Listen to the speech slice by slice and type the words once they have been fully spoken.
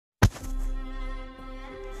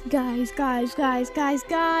Guys, I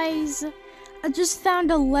just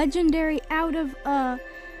found a legendary out of a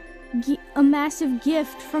massive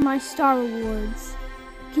gift from my Star Rewards.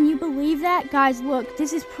 Can you believe that? Guys, look,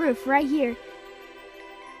 this is proof right here.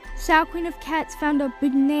 SalQueenOfCats found a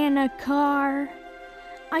banana car.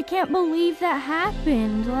 I can't believe that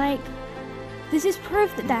happened. Like, this is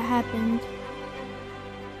proof that that happened.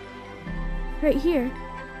 Right here.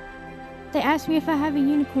 They asked me if I have a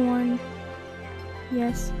unicorn.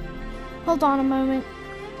 Yes. Hold on a moment.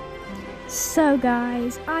 So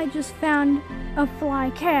guys, I just found a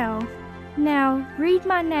fly cow. Now, read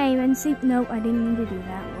my name and see. Nope, I didn't mean to do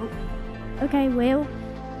that. Okay, well.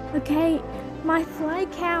 Okay, my fly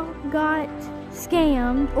cow got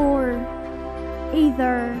scammed or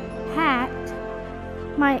either hacked.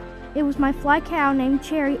 It was my fly cow named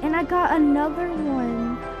Cherry, and I got another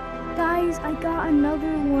one. Guys, I got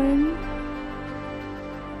another one.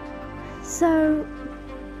 So,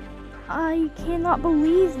 I cannot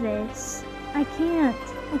believe this. I can't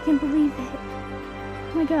believe it.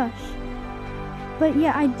 Oh my gosh. But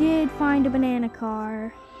yeah, I did find a banana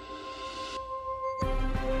car.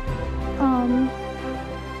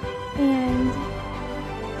 And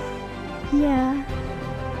yeah,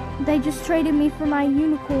 they just traded me for my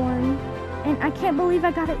unicorn, and I can't believe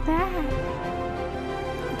I got it back.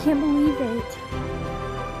 I can't believe it.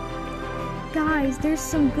 Guys, there's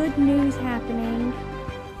some good news happening.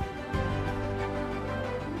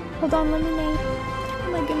 Hold on, let me name. Oh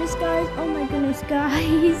my goodness, guys. Oh my goodness,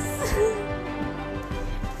 guys.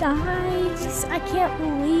 Guys, I can't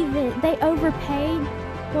believe it. They overpaid,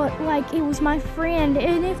 but like it was my friend.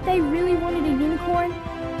 And if they really wanted a unicorn,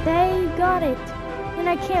 they got it. And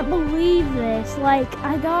I can't believe this. Like,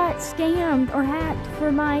 I got scammed or hacked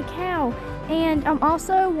for my cow. And I'm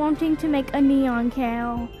also wanting to make a neon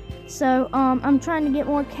cow. So, I'm trying to get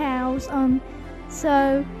more cows.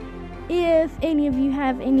 So if any of you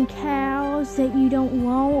have any cows that you don't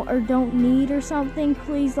want or don't need or something,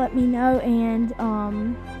 please let me know, and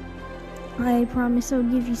I promise I'll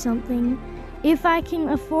give you something. If I can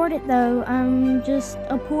afford it though, I'm just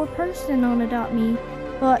a poor person on Adopt Me.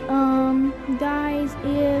 But guys,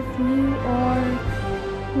 if you are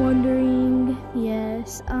wondering,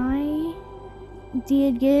 yes, I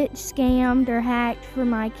did get scammed or hacked for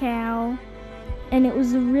my cow. And it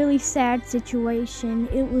was a really sad situation.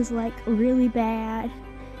 It was like really bad.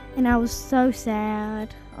 And I was so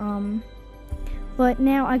sad. But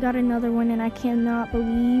now I got another one and I cannot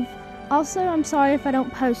believe. Also, I'm sorry if I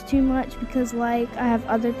don't post too much because like I have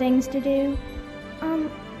other things to do.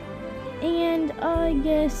 And I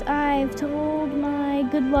guess I've told my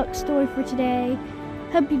good luck story for today.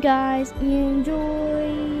 Hope you guys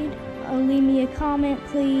enjoyed. Leave me a comment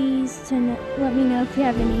please to let me know if you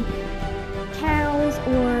have any cows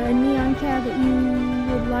or a neon cow that you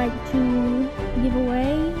would like to give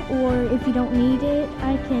away, or if you don't need it,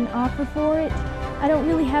 I can offer for it. I don't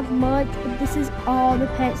really have much, but this is all the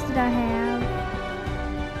pets that I have.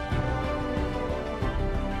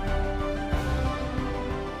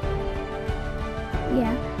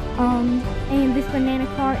 Yeah, and this banana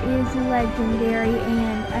car is legendary,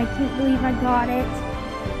 and I can't believe I got it.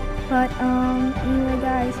 But anyway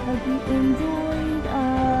guys, hope you enjoyed.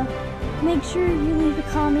 Make sure you leave a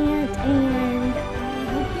comment, and I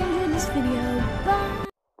hope you enjoyed this video.